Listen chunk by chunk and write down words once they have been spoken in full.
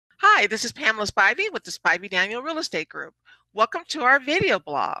Hi, this is Pamela Spivey with the Spivey Daniel Real Estate Group. Welcome to our video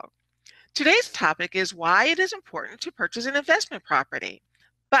blog. Today's topic is why it is important to purchase an investment property.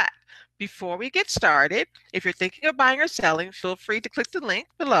 But before we get started, if you're thinking of buying or selling, feel free to click the link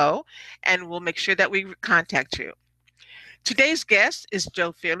below and we'll make sure that we contact you. Today's guest is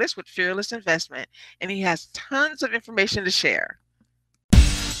Joe Fearless with Fearless Investment, and he has tons of information to share.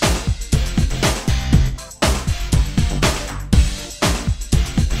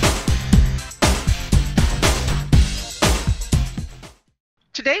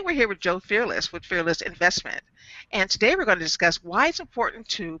 Today we're here with Joe Fearless with Fearless Investment, and today we're going to discuss why it's important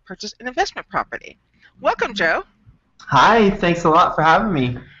to purchase an investment property. Welcome, Joe. Hi, thanks a lot for having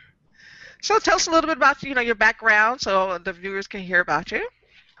me. So tell us a little bit about your background so the viewers can hear about you.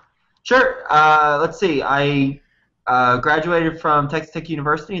 Sure. Let's see. I graduated from Texas Tech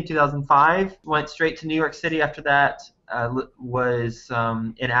University in 2005. Went straight to New York City after that. Was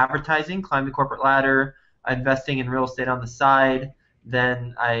in advertising, climbed the corporate ladder, investing in real estate on the side.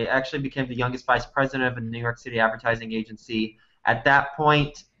 Then I actually became the youngest vice president of a New York City advertising agency. At that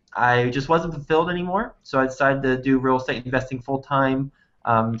point, I just wasn't fulfilled anymore, so I decided to do real estate investing full time.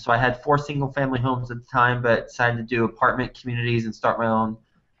 So I had 4 single-family homes at the time, but decided to do apartment communities and start my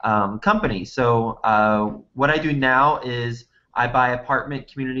own company. So what I do now is I buy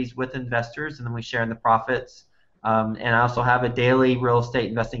apartment communities with investors, and then we share in the profits. And I also have a daily real estate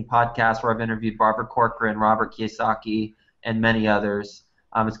investing podcast where I've interviewed Barbara Corcoran, Robert Kiyosaki, and many others.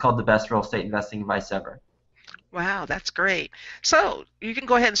 It's called The Best Real Estate Investing Advice Ever. Wow, that's great. So you can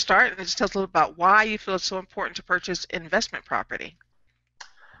go ahead and start and just tell us a little about why you feel it's so important to purchase investment property.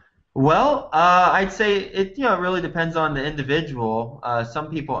 Well, I'd say it really depends on the individual.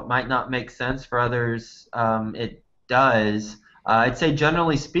 Some people it might not make sense. For others, it does. I'd say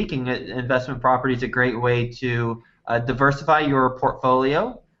generally speaking, investment property is a great way to diversify your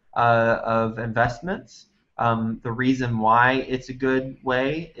portfolio of investments. The reason why it's a good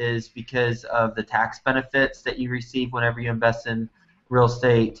way is because of the tax benefits that you receive whenever you invest in real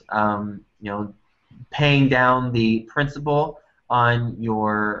estate. Paying down the principal on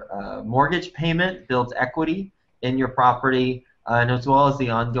your mortgage payment builds equity in your property, and as well as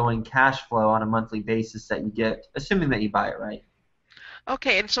the ongoing cash flow on a monthly basis that you get, assuming that you buy it right.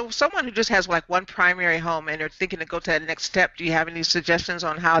 Okay, and so someone who just has like one primary home and they're thinking to go to that next step, do you have any suggestions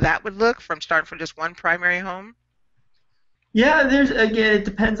on how that would look from starting from just one primary home? Yeah, again, it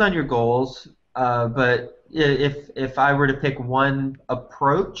depends on your goals, but if I were to pick one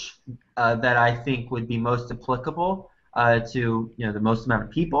approach that I think would be most applicable to the most amount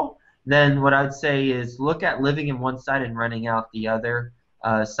of people, then what I'd say is look at living in one side and renting out the other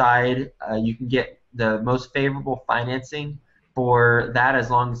side. You can get the most favorable financing for that as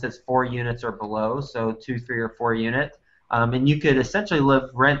long as it's 4 units or below, so 2, 3, or 4 unit, and you could essentially live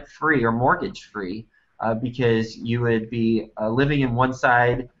rent-free or mortgage-free because you would be living in one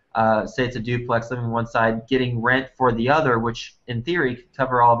side, say it's a duplex, living in one side, getting rent for the other, which in theory could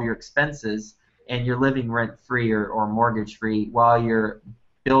cover all of your expenses, and you're living rent-free or mortgage-free while you're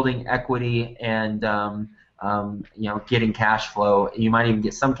building equity and getting cash flow. You might even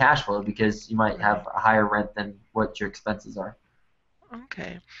get some cash flow because you might have a higher rent than what your expenses are.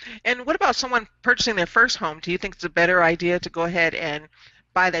 Okay. And what about someone purchasing their first home? Do you think it's a better idea to go ahead and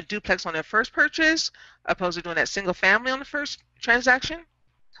buy that duplex on their first purchase opposed to doing that single family on the first transaction?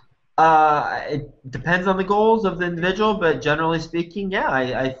 It depends on the goals of the individual, but generally speaking, yeah,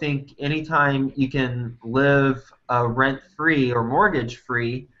 I think anytime you can live rent-free or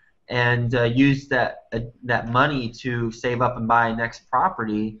mortgage-free and use that money to save up and buy a next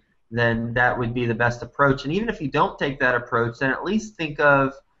property, then that would be the best approach. And even if you don't take that approach, then at least think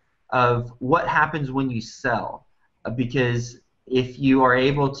of what happens when you sell, because if you are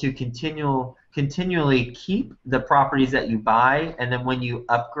able to continually keep the properties that you buy, and then when you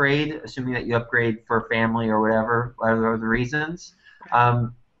upgrade, assuming that you upgrade for family or whatever the reasons,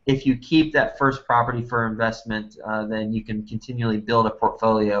 if you keep that first property for investment, then you can continually build a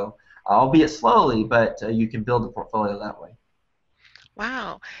portfolio, albeit slowly, but you can build a portfolio that way.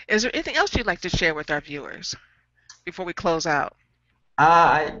 Wow. Is there anything else you'd like to share with our viewers before we close out?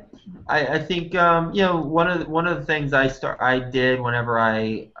 I think one of the things I did whenever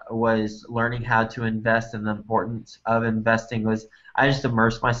I was learning how to invest and the importance of investing was I just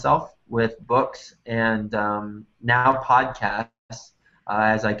immersed myself with books and now podcasts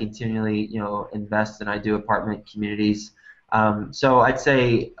as I continually invest and I do apartment communities. So I'd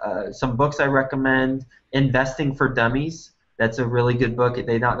say some books I recommend: Investing for Dummies. That's a really good book.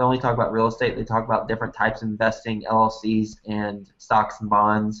 They not only talk about real estate, they talk about different types of investing, LLCs, and stocks and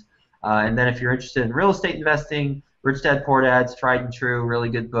bonds. And then if you're interested in real estate investing, Rich Dad Poor Dad's tried and true, really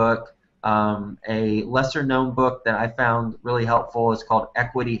good book. A lesser known book that I found really helpful is called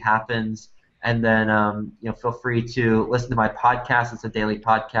Equity Happens. And then feel free to listen to my podcast. It's a daily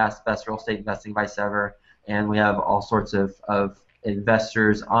podcast, Best Real Estate Investing Advice Ever. And we have all sorts of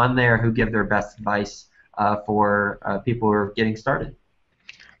investors on there who give their best advice for people who are getting started.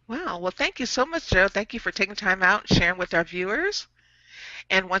 Wow. Well, thank you so much, Joe. Thank you for taking time out and sharing with our viewers.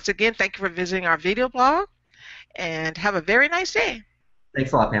 And once again, thank you for visiting our video blog and have a very nice day.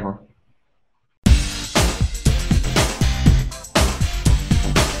 Thanks a lot, Pamela.